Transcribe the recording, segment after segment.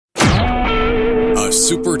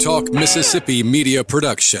SuperTalk Mississippi media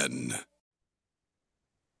production.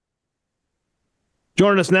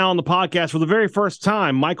 Joining us now on the podcast for the very first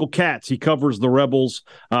time, Michael Katz. He covers the Rebels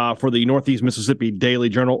for the Northeast Mississippi Daily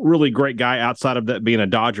Journal. Really great guy outside of that being a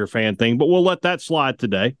Dodger fan thing, but we'll let that slide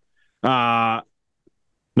today. No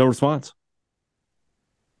response.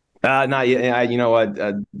 Not yet. You know what?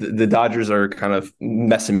 The Dodgers are kind of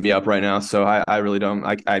messing me up right now, so I really don't.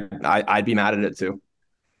 I'd be mad at it too.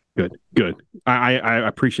 Good. I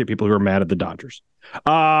appreciate people who are mad at the Dodgers.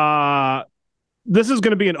 This is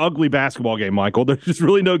going to be an ugly basketball game, Michael. There's just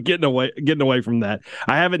really no getting away from that.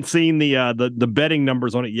 I haven't seen the betting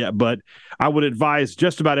numbers on it yet, but I would advise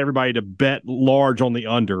just about everybody to bet large on the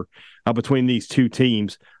under between these two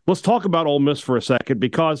teams. Let's talk about Ole Miss for a second,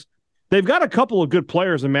 because they've got a couple of good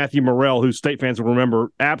players in Matthew Morrell, who State fans will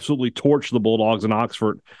remember absolutely torched the Bulldogs in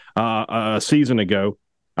Oxford a season ago,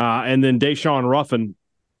 and then Deshaun Ruffin,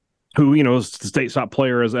 who is the State top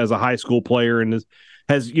player as a high school player and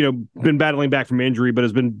has been battling back from injury, but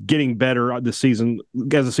has been getting better this season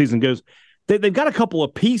as the season goes. They've got a couple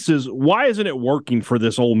of pieces. Why isn't it working for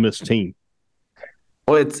this Ole Miss team?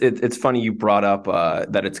 Well, it's funny you brought up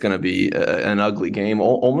that it's going to be an ugly game.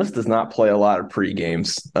 Ole Miss does not play a lot of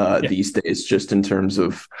pre-games these days, just in terms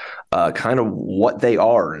of kind of what they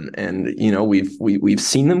are, and we've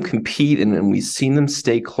seen them compete and we've seen them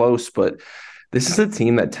stay close, but this is a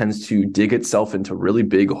team that tends to dig itself into really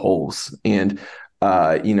big holes. And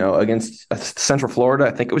against Central Florida,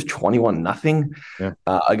 I think it was 21-0.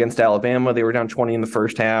 Yeah. Against Alabama, they were down 20 in the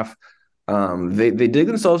first half. They dig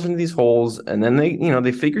themselves into these holes, and then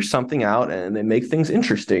they figure something out and they make things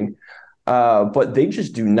interesting. But they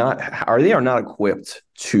just they are not equipped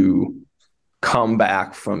to come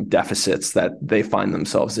back from deficits that they find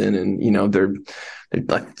themselves in. And, they're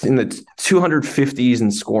like in the 250s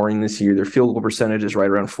in scoring this year. Their field goal percentage is right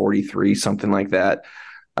around 43, something like that.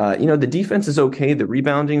 The defense is okay. The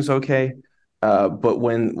rebounding is okay. But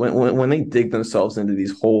when they dig themselves into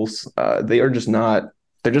these holes, they're just not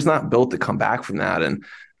built to come back from that. And,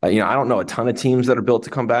 I don't know a ton of teams that are built to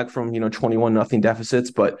come back from, 21-0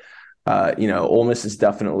 deficits, but, Ole Miss is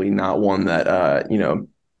definitely not one that,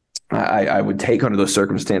 I would take under those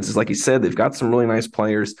circumstances. Like you said, they've got some really nice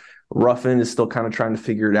players. Ruffin is still kind of trying to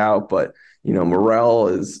figure it out, but Morrell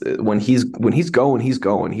is when he's going.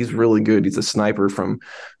 He's really good. He's a sniper from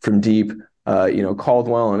deep.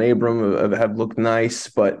 Caldwell and Abram have looked nice,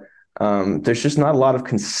 but there's just not a lot of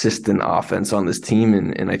consistent offense on this team.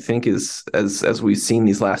 And I think as we've seen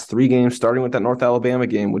these last three games, starting with that North Alabama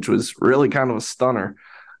game, which was really kind of a stunner,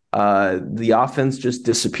 the offense just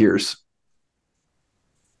disappears.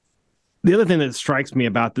 The other thing that strikes me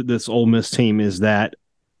about this Ole Miss team is that,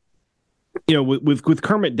 with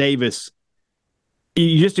Kermit Davis,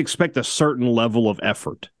 you just expect a certain level of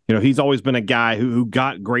effort. He's always been a guy who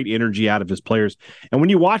got great energy out of his players. And when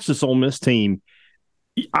you watch this Ole Miss team,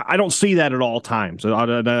 I don't see that at all times.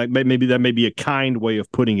 Maybe that may be a kind way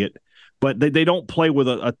of putting it, but they don't play with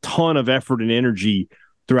a ton of effort and energy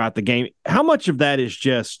throughout the game. How much of that is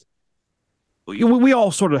just, we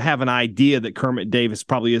all sort of have an idea that Kermit Davis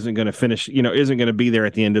probably isn't going to finish, isn't going to be there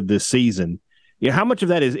at the end of this season. How much of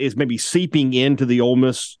that is maybe seeping into the Ole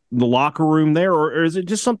Miss, the locker room there, or is it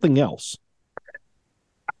just something else?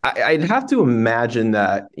 I'd have to imagine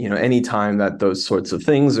that, any time that those sorts of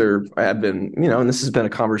things have been, and this has been a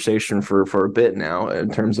conversation for a bit now in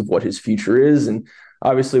terms of what his future is. And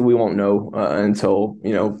obviously we won't know until,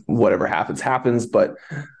 whatever happens. But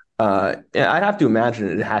I'd have to imagine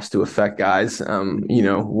it has to affect guys.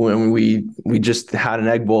 When we just had an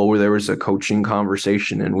Egg Bowl where there was a coaching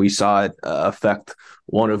conversation and we saw it affect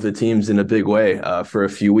one of the teams in a big way for a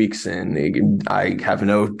few weeks. And I have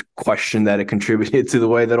no question that it contributed to the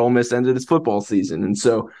way that Ole Miss ended its football season. And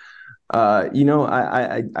so, I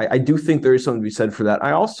do think there is something to be said for that.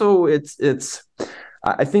 I also,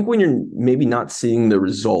 I think when you're maybe not seeing the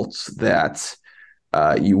results that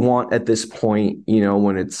you want at this point,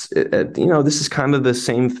 when this is kind of the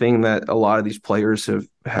same thing that a lot of these players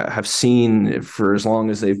have seen for as long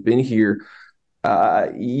as they've been here.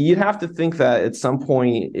 You'd have to think that at some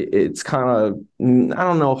point it's kind of, I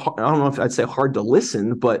don't know if I'd say hard to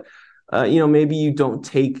listen, but maybe you don't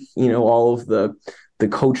take, all of the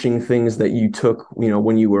coaching things that you took,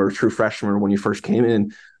 when you were a true freshman or when you first came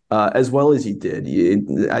in, as well as you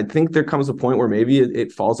did. I think there comes a point where maybe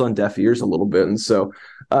it falls on deaf ears a little bit. And so,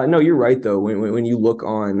 no, you're right though. When you look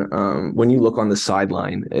on the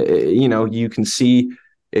sideline, you can see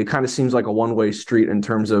it kind of seems like a one-way street in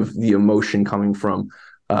terms of the emotion coming from,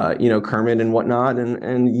 Kermit and whatnot.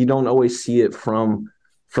 And you don't always see it from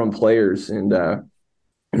players. And,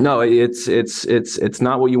 No, it's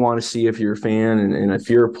not what you want to see if you're a fan, and if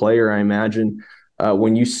you're a player, I imagine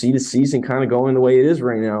when you see the season kind of going the way it is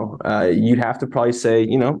right now, you'd have to probably say,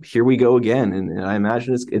 here we go again, and I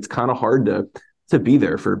imagine it's kind of hard to be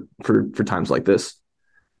there for times like this.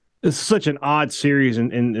 It's such an odd series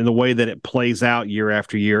in the way that it plays out year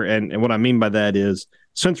after year, and what I mean by that is,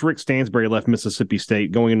 since Rick Stansbury left Mississippi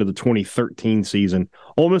State going into the 2013 season,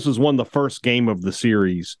 Ole Miss has won the first game of the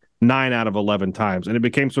series 9 out of 11 times. And it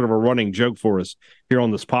became sort of a running joke for us here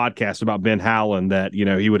on this podcast about Ben Howland that,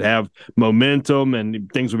 he would have momentum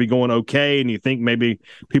and things would be going okay. And you think maybe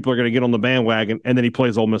people are going to get on the bandwagon. And then he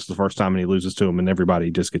plays Ole Miss the first time and he loses to them and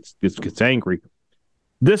everybody just gets angry.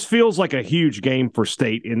 This feels like a huge game for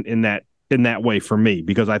State in that way for me,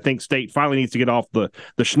 because I think State finally needs to get off the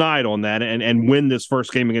schneid on that and win this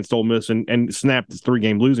first game against Ole Miss and snap this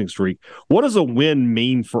 3-game losing streak. What does a win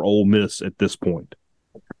mean for Ole Miss at this point?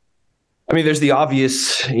 I mean, there's the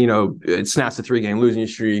obvious, it snaps a 3-game losing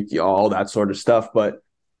streak, all that sort of stuff. But,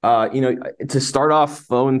 to start off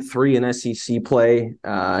 0-3 in SEC play,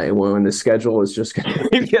 when the schedule is just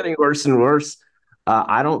getting worse and worse,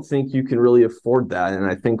 I don't think you can really afford that. And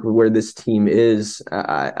I think where this team is,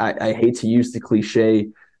 I hate to use the cliche,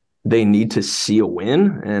 they need to see a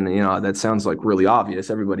win. And, that sounds like really obvious.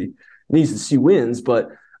 Everybody needs to see wins. But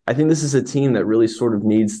I think this is a team that really sort of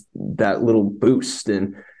needs that little boost.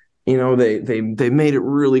 And, they made it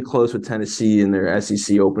really close with Tennessee in their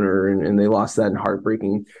SEC opener, and they lost that in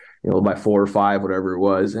heartbreaking, by 4 or 5, whatever it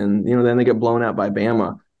was. And, then they get blown out by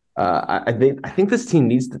Bama. I think this team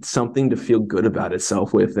needs something to feel good about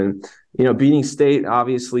itself with. And, beating State,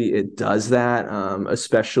 obviously it does that,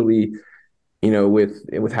 especially,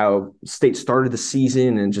 with how State started the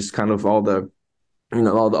season and just kind of all the,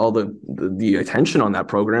 all the attention on that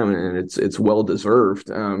program, and it's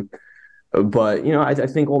well-deserved. But I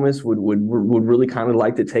think Ole Miss would really kind of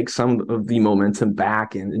like to take some of the momentum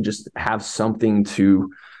back and just have something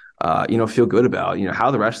to, feel good about.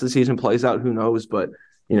 How the rest of the season plays out, who knows? But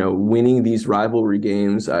winning these rivalry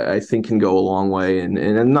games, I think can go a long way. And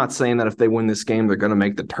I'm not saying that if they win this game, they're going to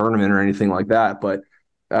make the tournament or anything like that. But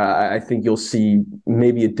I think you'll see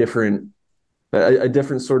maybe a different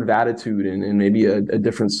sort of attitude and maybe a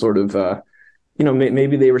different sort of.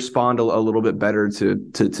 Maybe they respond a little bit better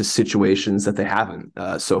to situations that they haven't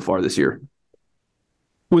so far this year.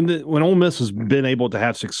 When Ole Miss has been able to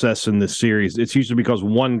have success in this series, it's usually because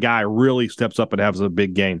one guy really steps up and has a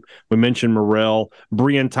big game. We mentioned Morrell.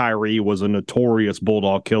 Breon Tyree was a notorious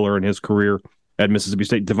Bulldog killer in his career at Mississippi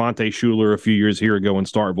State. Devontae Shuler a few years here ago in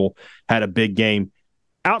Starkville had a big game.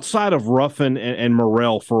 Outside of Ruffin and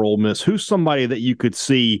Morrell for Ole Miss, who's somebody that you could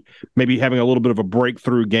see maybe having a little bit of a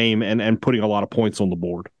breakthrough game and putting a lot of points on the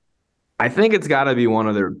board? I think it's got to be one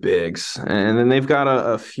of their bigs. And then they've got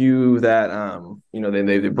a few that,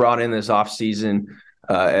 they brought in this offseason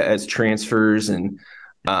as transfers. And,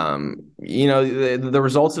 the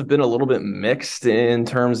results have been a little bit mixed in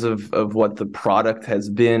terms of what the product has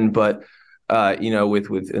been. But, with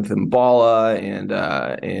Mbala and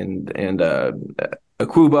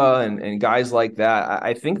Akuba and guys like that,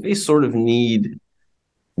 I think they sort of need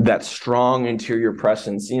that strong interior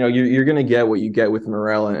presence. You're going to get what you get with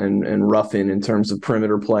Morrell and Ruffin in terms of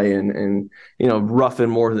perimeter play and Ruffin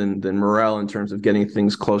more than Morrell in terms of getting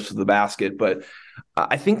things close to the basket. But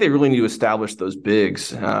I think they really need to establish those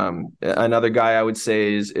bigs. Another guy I would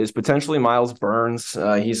say is potentially Miles Burns.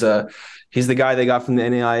 He's the guy they got from the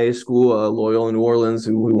NAIA school, Loyola New Orleans,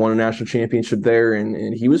 who won a national championship there.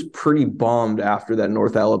 And he was pretty bummed after that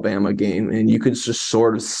North Alabama game. And you could just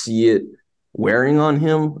sort of see it wearing on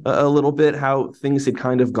him a little bit, how things had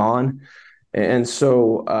kind of gone. And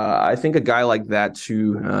so I think a guy like that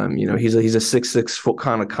too, he's a 6'6" foot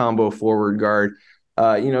kind of combo forward guard.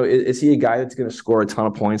 Is he a guy that's going to score a ton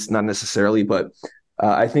of points? Not necessarily, but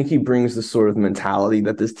I think he brings the sort of mentality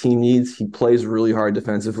that this team needs. He plays really hard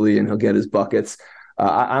defensively and he'll get his buckets.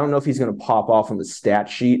 I don't know if he's going to pop off on the stat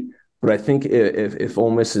sheet, but I think if Ole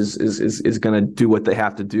Miss is going to do what they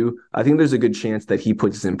have to do, I think there's a good chance that he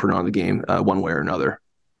puts his imprint on the game one way or another.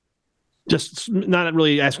 Just not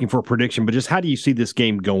really asking for a prediction, but just how do you see this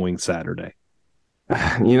game going Saturday?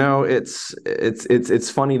 It's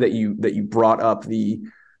funny that you brought up the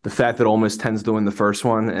fact that Ole Miss tends to win the first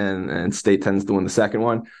one and State tends to win the second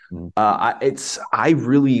one. I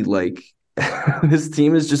really like this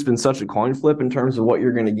team has just been such a coin flip in terms of what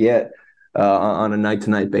you're going to get on a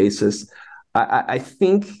night-to-night basis. I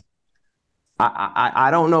think I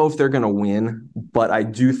don't know if they're going to win, but I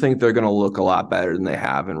do think they're going to look a lot better than they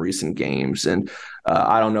have in recent games. And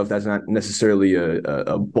I don't know if that's not necessarily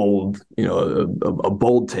a bold, a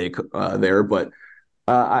bold take there, but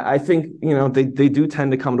I think, they do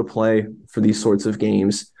tend to come to play for these sorts of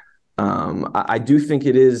games. I do think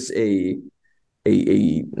it is a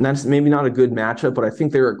maybe not a good matchup, but I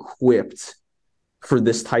think they're equipped for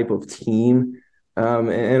this type of team.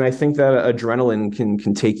 And I think that adrenaline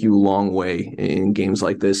can take you a long way in games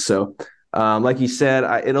like this. So, like you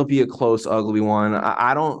said, it'll be a close, ugly one.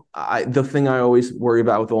 The thing I always worry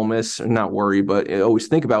about with Ole Miss, not worry, but I always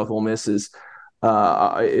think about with Ole Miss is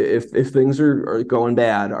if things are going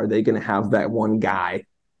bad, are they going to have that one guy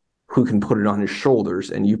who can put it on his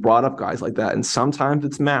shoulders? And you brought up guys like that. And sometimes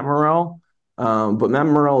it's Matt Morrell, but Matt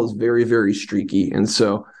Morrell is very, very streaky. And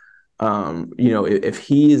so, if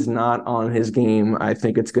he is not on his game, I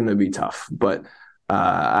think it's going to be tough. But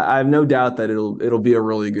I have no doubt that it'll be a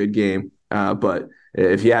really good game. But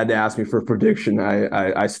if you had to ask me for a prediction,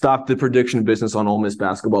 I stopped the prediction business on Ole Miss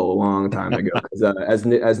basketball a long time ago.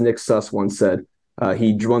 As Nick Suss once said,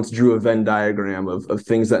 he once drew a Venn diagram of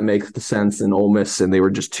things that make sense in Ole Miss, and they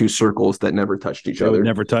were just two circles that never touched each other.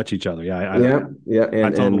 Never touch each other. Yeah, I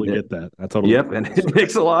totally get that. I totally. Yep, and it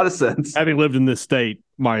makes a lot of sense. Having lived in this state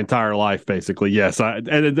my entire life, basically, yes,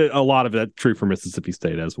 and a lot of that true for Mississippi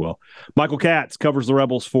State as well. Michael Katz covers the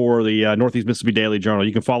Rebels for the Northeast Mississippi Daily Journal.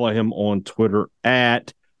 You can follow him on Twitter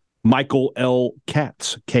at Michael L.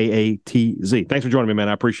 Katz, Katz. Thanks for joining me, man.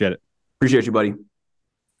 I appreciate it. Appreciate you, buddy.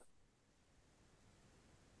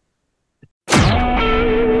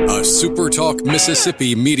 A SuperTalk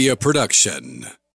Mississippi media production.